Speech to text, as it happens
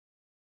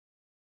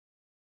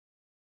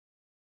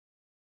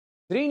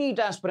Three NEET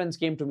aspirants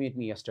came to meet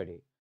me yesterday.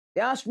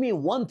 They asked me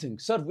one thing,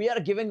 sir, we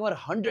are giving our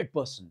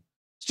 100%.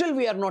 Still,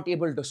 we are not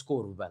able to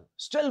score well.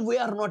 Still, we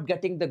are not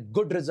getting the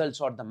good results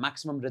or the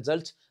maximum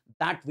results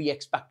that we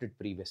expected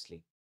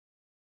previously.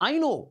 I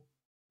know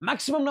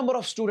maximum number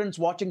of students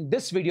watching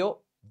this video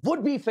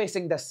would be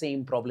facing the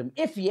same problem.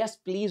 If yes,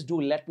 please do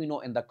let me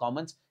know in the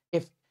comments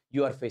if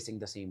you are facing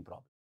the same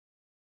problem.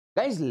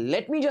 Guys,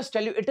 let me just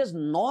tell you, it is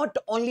not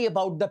only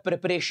about the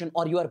preparation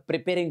or you are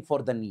preparing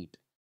for the NEET.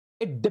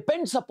 It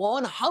depends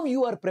upon how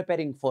you are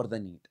preparing for the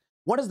NEET.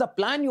 What is the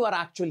plan you are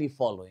actually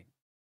following?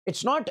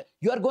 It's not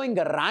you are going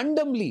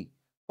randomly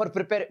for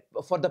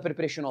the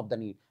preparation of the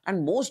NEET.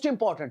 And most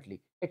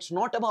importantly, it's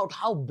not about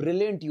how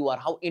brilliant you are,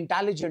 how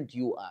intelligent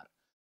you are,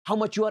 how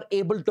much you are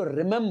able to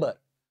remember.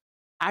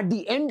 At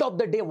the end of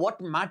the day, what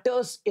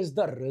matters is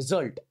the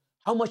result,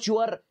 how much you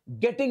are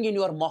getting in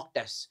your mock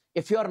tests.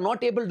 If you are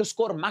not able to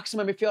score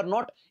maximum, if you are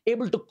not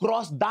able to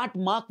cross that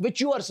mark which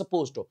you are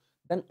supposed to,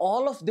 then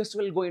all of this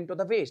will go into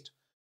the waste.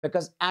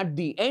 Because at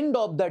the end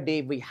of the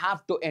day, we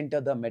have to enter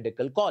the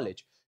medical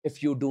college.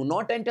 If you do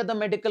not enter the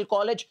medical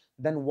college,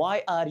 then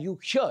why are you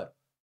here?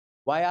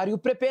 Why are you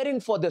preparing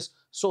for this?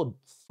 So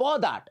for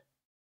that,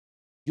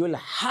 you'll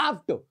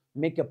have to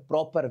make a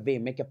proper way,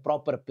 make a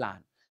proper plan.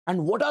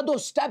 And what are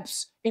those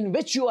steps in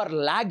which you are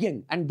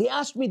lagging? And they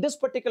asked me this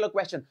particular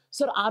question,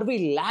 sir, are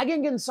we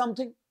lagging in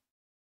something?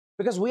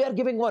 Because we are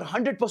giving our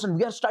 100%,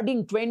 we are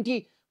studying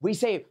 20, we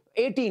say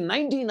 18,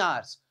 19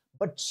 hours,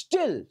 but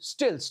still,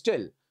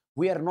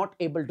 we are not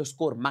able to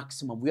score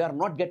maximum. We are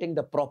not getting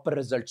the proper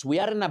results. We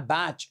are in a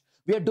batch.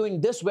 We are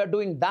doing this, we are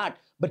doing that,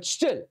 but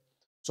still.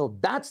 So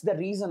that's the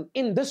reason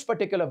in this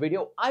particular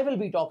video, I will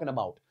be talking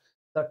about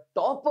the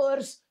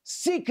topper's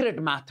secret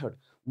method.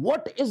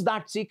 What is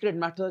that secret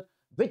method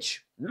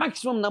which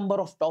maximum number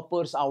of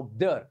toppers out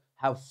there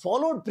have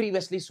followed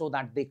previously so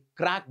that they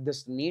cracked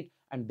this NEET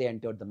and they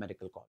entered the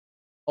medical college?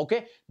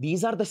 Okay,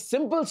 these are the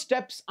simple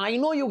steps. I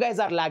know you guys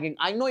are lagging.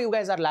 I know you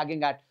guys are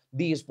lagging at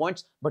these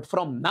points, but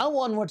from now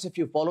onwards, if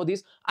you follow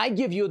these, I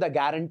give you the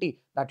guarantee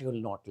that you will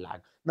not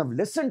lag. Now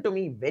listen to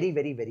me very,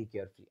 very, very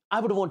carefully. I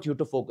would want you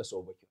to focus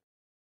over here.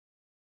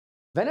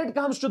 When it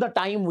comes to the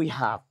time we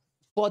have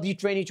for the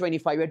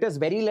 2025, it is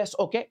very less,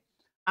 okay?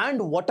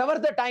 And whatever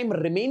the time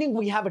remaining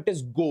we have, it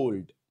is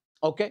gold,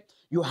 okay?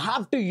 You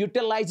have to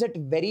utilize it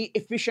very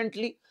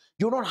efficiently.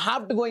 You don't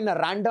have to go in a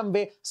random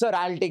way. Sir,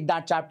 I'll take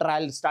that chapter.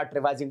 I'll start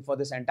revising for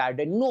this entire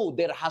day. No,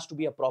 there has to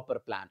be a proper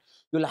plan.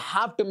 You'll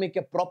have to make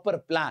a proper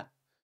plan,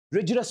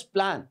 rigorous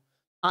plan.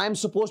 I am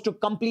supposed to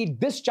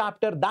complete this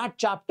chapter, that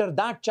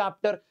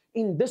chapter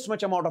in this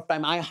much amount of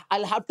time.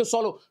 I'll have to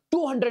solve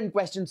 200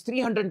 questions,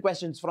 300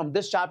 questions from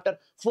this chapter,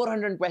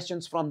 400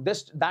 questions from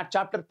that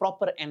chapter.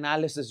 Proper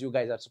analysis you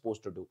guys are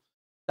supposed to do.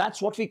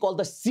 That's what we call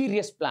the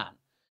serious plan.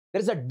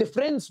 There is a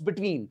difference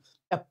between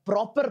a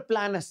proper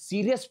plan, a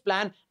serious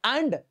plan,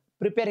 and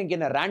preparing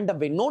in a random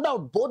way. No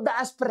doubt, both the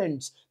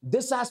aspirants,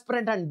 this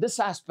aspirant and this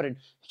aspirant,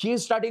 he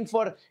is studying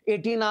for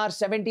 18 hours,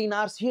 17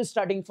 hours, he is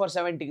studying for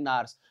 17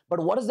 hours. But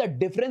what is the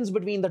difference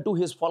between the two?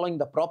 He is following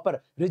the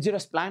proper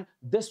rigorous plan.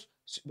 This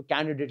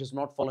candidate is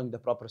not following the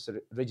proper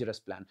rigorous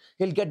plan.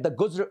 He'll get the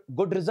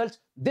good results.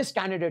 This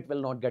candidate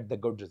will not get the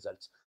good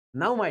results.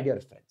 Now, my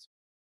dear friends,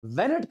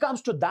 when it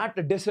comes to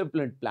that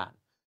disciplined plan,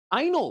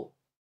 I know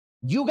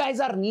you guys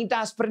are NEET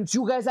aspirants.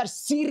 You guys are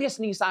serious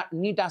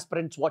NEET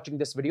aspirants watching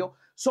this video.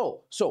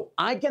 So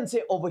I can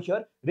say over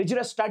here,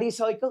 rigorous study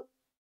cycle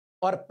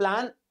or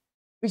plan,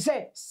 we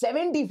say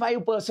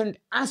 75%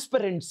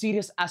 aspirants,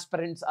 serious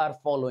aspirants are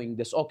following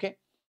this, okay?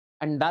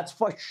 And that's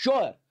for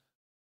sure.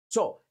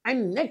 So,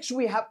 and next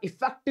we have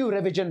effective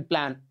revision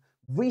plan.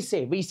 We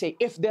say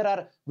if there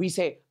are,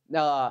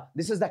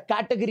 this is the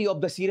category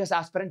of the serious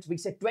aspirants, we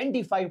say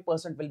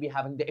 25% will be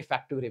having the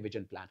effective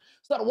revision plan.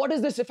 So what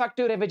is this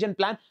effective revision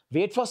plan?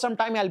 Wait for some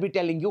time, I'll be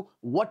telling you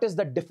what is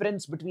the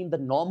difference between the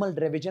normal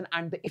revision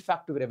and the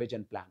effective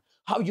revision plan.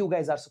 How you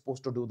guys are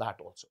supposed to do that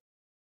also.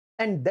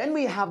 And then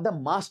we have the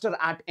master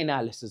at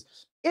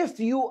analysis. If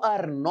you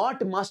are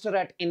not master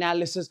at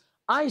analysis,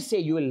 I say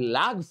you will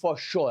lag for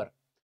sure.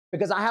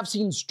 Because I have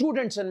seen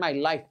students in my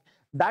life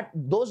that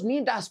those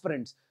NEET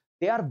aspirants,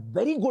 they are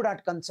very good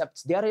at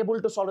concepts. They are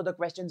able to solve the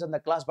questions in the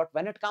class. But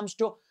when it comes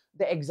to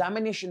the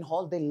examination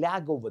hall, they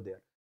lag over there.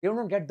 They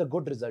don't get the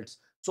good results.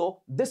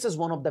 So this is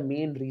one of the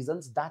main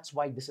reasons. That's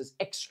why this is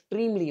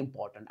extremely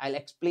important.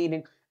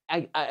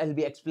 I'll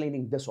be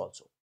explaining this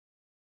also.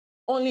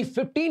 Only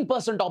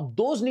 15% of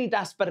those NEET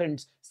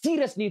aspirants,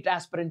 serious NEET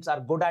aspirants, are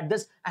good at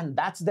this. And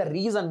that's the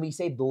reason we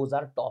say those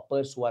are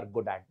toppers who are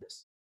good at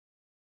this.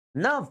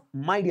 Now,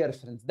 my dear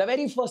friends, the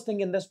very first thing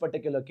in this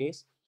particular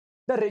case,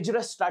 the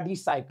rigorous study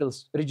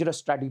cycles, rigorous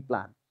study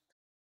plan.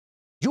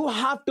 You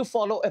have to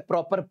follow a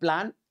proper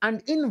plan,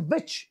 and in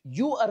which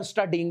you are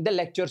studying the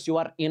lectures you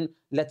are in.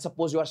 Let's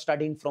suppose you are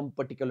studying from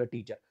particular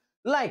teacher.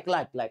 Like,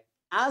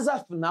 as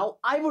of now,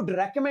 I would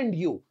recommend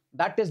you,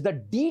 that is the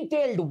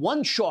detailed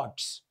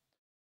one-shots,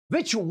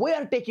 which we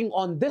are taking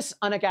on this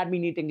Unacademy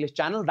NEET English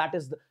channel. That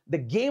is the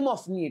game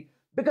of NEET.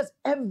 because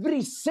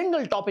every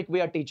single topic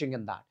we are teaching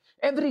in that,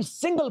 every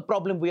single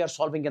problem we are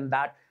solving in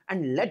that.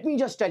 And let me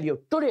just tell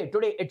you,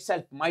 today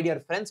itself, my dear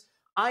friends,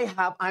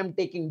 I'm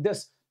taking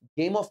this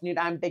game of NEET,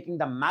 I'm taking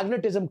the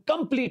magnetism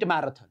complete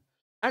marathon.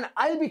 And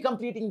I'll be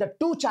completing the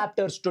 2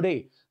 chapters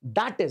today.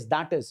 That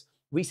is,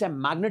 we say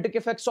magnetic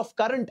effects of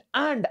current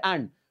and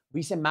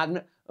we say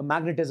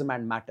magnetism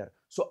and matter.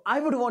 So I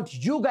would want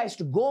you guys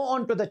to go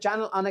on to the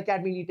channel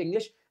Unacademy NEET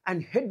English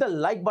and hit the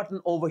like button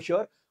over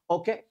here,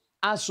 okay,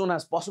 as soon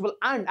as possible.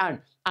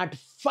 And at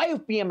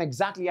 5 p.m.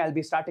 exactly, I'll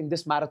be starting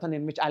this marathon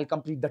in which I'll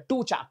complete the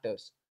 2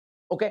 chapters.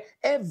 Okay,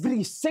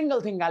 every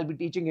single thing I'll be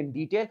teaching in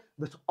detail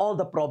with all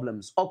the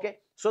problems. Okay,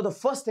 so the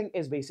first thing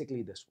is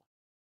basically this one.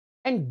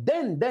 And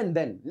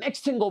then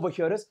next thing over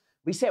here is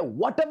we say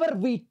whatever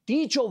we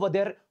teach over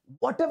there,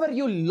 whatever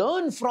you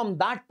learn from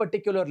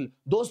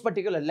those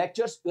particular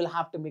lectures, you'll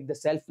have to make the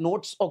self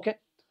notes. Okay,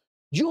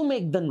 you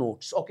make the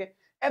notes. Okay,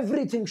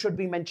 everything should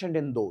be mentioned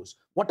in those.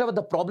 Whatever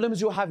the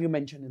problems you have, you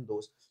mention in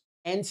those.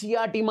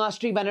 NCERT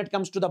mastery when it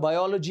comes to the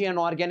biology and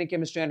organic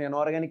chemistry and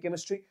inorganic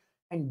chemistry.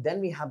 And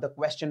then we have the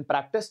question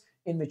practice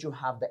in which you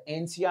have the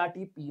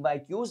NCERT,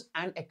 PYQs,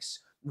 and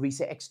we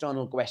say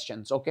external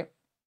questions. Okay.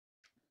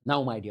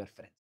 Now, my dear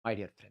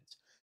friends,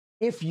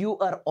 if you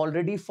are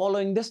already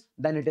following this,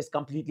 then it is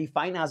completely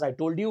fine. As I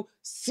told you,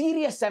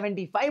 serious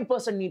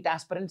 75% NEET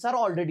aspirants are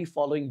already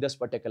following this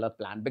particular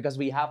plan because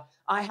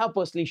I have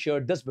personally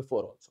shared this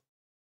before also.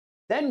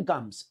 Then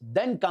comes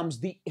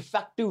the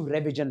effective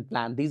revision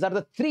plan. These are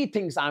the 3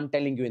 things I'm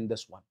telling you in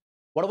this one.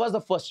 What was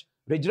the first?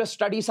 Rigorous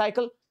study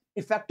cycle,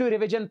 effective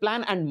revision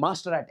plan, and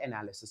master at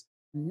analysis.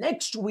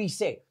 Next, we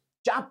say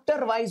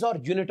chapter wise or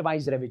unit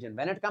wise revision.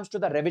 When it comes to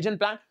the revision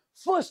plan,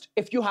 first,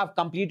 if you have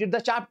completed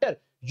the chapter,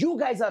 you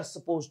guys are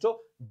supposed to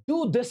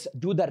do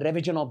the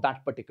revision of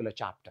that particular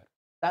chapter.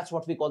 That's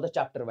what we call the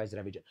chapter wise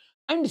revision.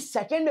 And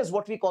second is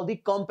what we call the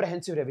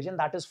comprehensive revision.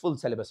 That is full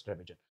syllabus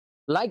revision.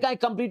 Like I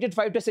completed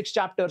 5 to 6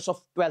 chapters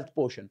of 12th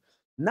portion.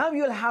 Now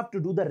you'll have to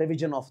do the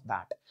revision of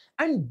that.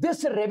 And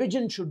this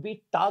revision should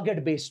be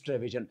target-based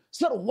revision.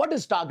 Sir, what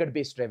is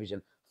target-based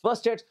revision?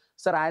 First it's,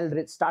 sir,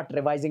 I'll start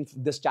revising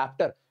this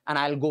chapter and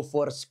I'll go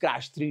for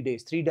scratch 3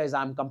 days. 3 days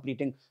I'm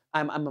completing,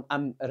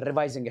 I'm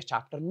revising a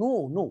chapter.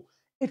 No.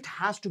 It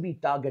has to be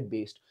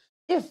target-based.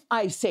 If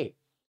I say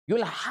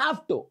you'll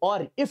have to,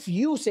 or if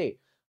you say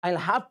I'll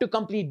have to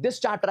complete this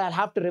chapter, I'll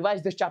have to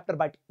revise this chapter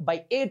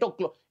by 8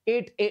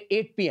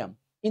 p.m.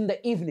 in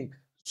the evening.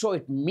 So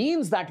it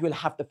means that you'll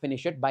have to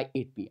finish it by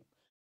 8 p.m.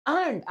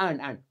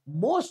 And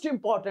most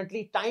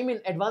importantly, time in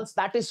advance,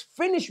 that is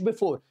finished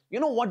before. You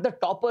know what the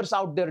toppers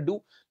out there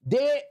do?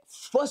 They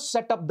first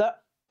set up the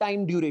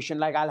time duration,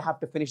 like I'll have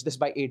to finish this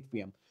by 8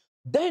 p.m.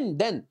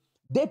 Then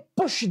they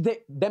push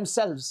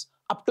themselves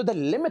up to the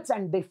limits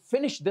and they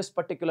finish this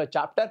particular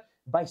chapter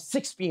by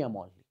 6 p.m.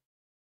 only.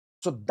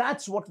 So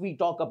that's what we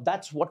talk about.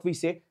 That's what we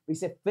say. We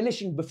say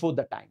finishing before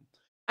the time.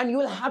 And you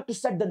will have to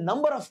set the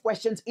number of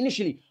questions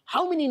initially.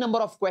 How many number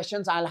of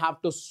questions I'll have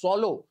to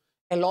follow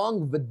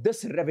along with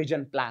this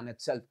revision plan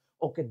itself.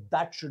 Okay,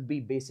 that should be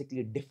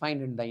basically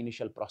defined in the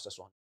initial process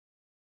one.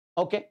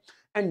 Okay,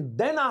 and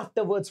then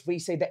afterwards we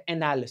say the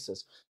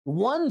analysis.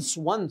 Once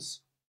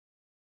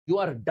you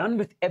are done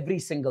with every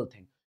single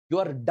thing, you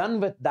are done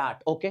with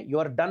that. Okay, you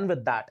are done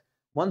with that.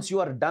 Once you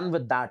are done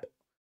with that,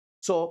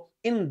 so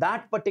in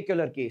that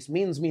particular case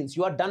means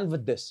you are done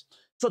with this.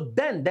 So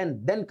then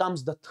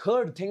comes the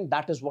third thing,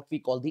 that is what we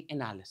call the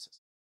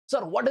analysis.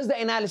 Sir, what is the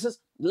analysis?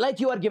 Like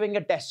you are giving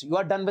a test, you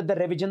are done with the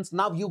revisions,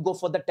 now you go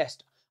for the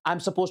test. I'm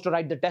supposed to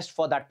write the test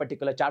for that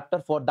particular chapter,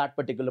 for that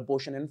particular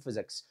portion in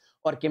physics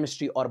or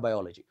chemistry or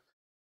biology.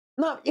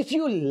 Now, if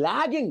you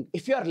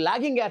are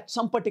lagging at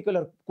some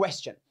particular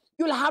question,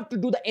 you'll have to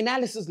do the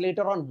analysis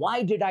later on.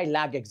 Why did I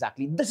lag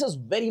exactly? This is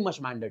very much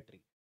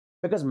mandatory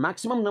because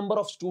maximum number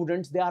of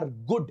students, they are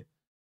good.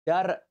 They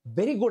are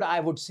very good, I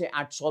would say,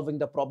 at solving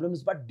the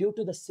problems, but due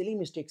to the silly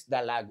mistakes,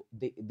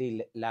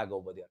 they lag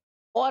over there.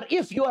 Or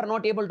if you are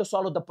not able to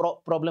solve the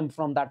problem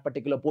from that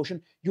particular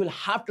portion, you'll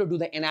have to do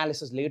the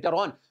analysis later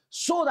on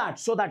so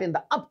that in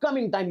the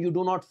upcoming time, you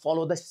do not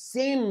follow the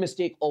same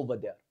mistake over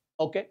there.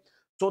 Okay,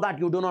 so that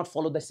you do not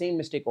follow the same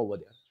mistake over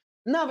there.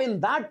 Now, in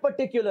that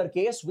particular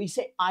case, we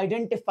say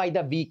identify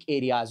the weak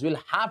areas. You'll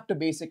have to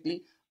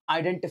basically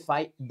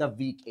identify the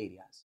weak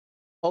areas.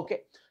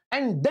 Okay,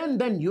 and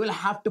then you will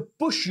have to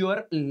push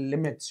your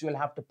limits. You will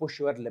have to push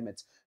your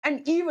limits.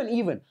 And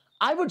even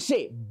I would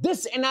say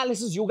this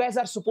analysis you guys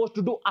are supposed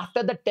to do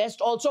after the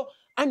test also,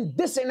 and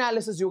this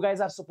analysis you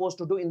guys are supposed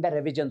to do in the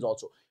revisions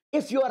also.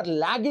 If you are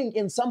lagging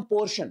in some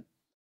portion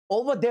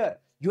over there,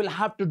 you will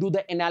have to do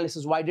the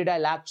analysis. Why did I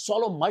lag?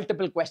 Solve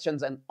multiple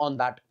questions on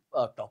that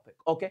topic.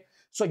 Okay,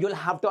 so you'll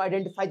have to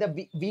identify the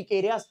weak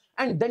areas,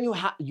 and then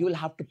you'll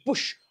have to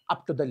push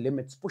up to the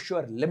limits, push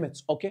your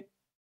limits. Okay,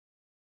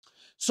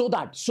 so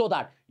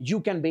that you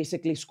can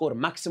basically score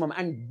maximum,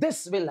 and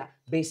this will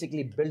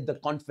basically build the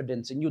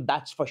confidence in you.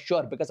 That's for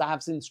sure, because I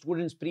have seen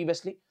students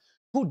previously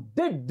who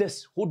did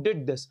this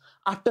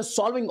after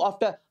solving,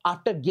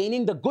 after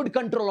gaining the good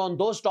control on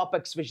those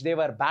topics which they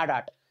were bad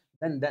at,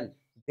 then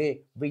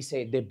we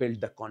say they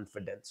build the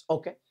confidence.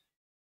 Okay.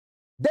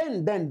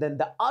 Then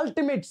the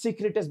ultimate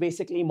secret is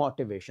basically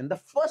motivation. The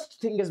first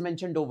thing is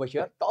mentioned over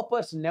here.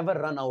 Toppers never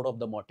run out of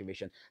the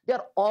motivation. They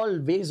are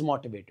always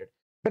motivated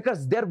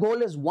because their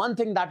goal is one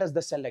thing, that is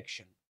the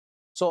selection.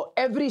 So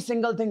every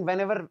single thing,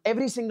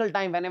 every single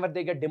time, whenever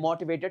they get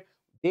demotivated,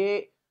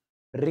 they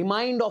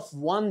remind of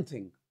one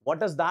thing.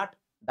 What is that?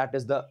 That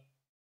is the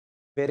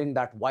wearing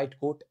that white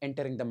coat,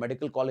 entering the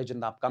medical college in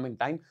the upcoming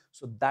time.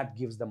 So that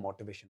gives the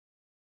motivation.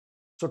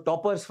 So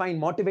toppers find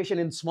motivation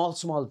in small,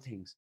 small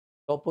things.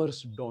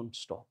 Toppers don't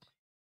stop.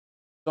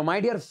 So, my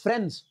dear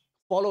friends,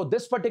 follow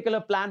this particular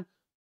plan,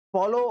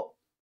 follow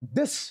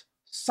this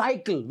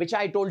cycle, which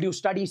I told you,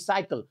 study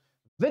cycle,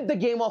 with the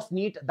game of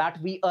NEET that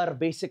we are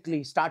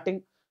basically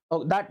starting,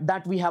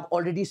 that we have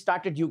already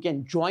started. You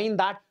can join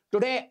that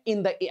today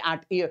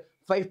at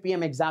 5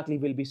 p.m. exactly.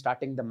 We'll be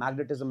starting the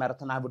magnetism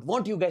marathon. I would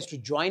want you guys to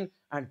join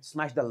and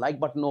smash the like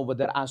button over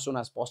there as soon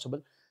as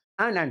possible,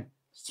 and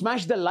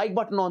smash the like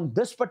button on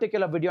this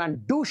particular video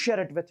and do share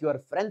it with your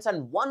friends.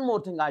 And one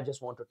more thing I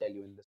just want to tell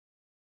you in this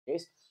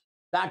case,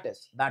 that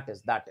is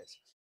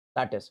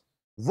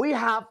we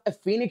have a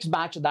Phoenix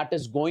batch that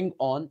is going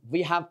on.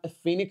 We have a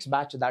Phoenix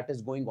batch that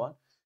is going on.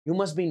 You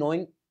must be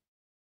knowing.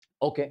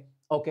 Okay.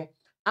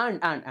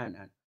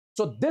 And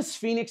so this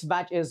Phoenix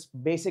batch is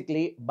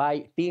basically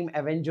by Team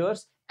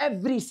Avengers.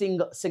 Every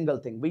single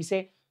thing we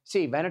say,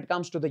 see, when it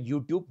comes to the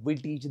YouTube, we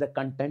teach the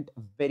content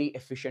very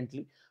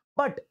efficiently.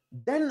 But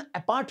then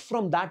apart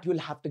from that, you'll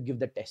have to give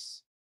the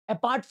tests.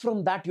 Apart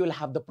from that, you'll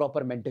have the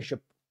proper mentorship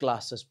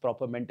classes,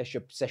 proper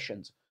mentorship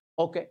sessions.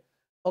 Okay.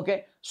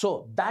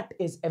 So that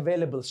is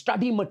available.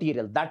 Study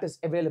material that is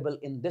available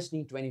in this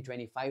NEET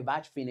 2025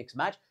 batch, Phoenix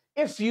batch.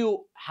 If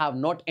you have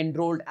not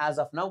enrolled as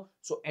of now,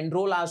 so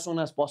enroll as soon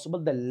as possible.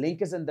 The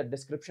link is in the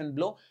description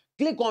below.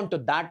 Click onto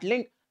that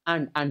link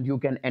and you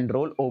can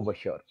enroll over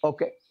here.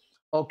 Okay.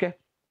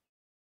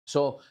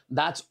 So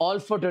that's all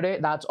for today.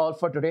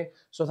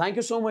 So thank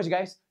you so much,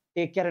 guys.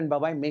 Take care and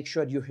bye-bye. Make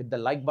sure you hit the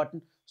like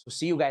button. So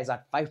see you guys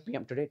at 5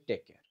 p.m. today.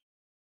 Take care.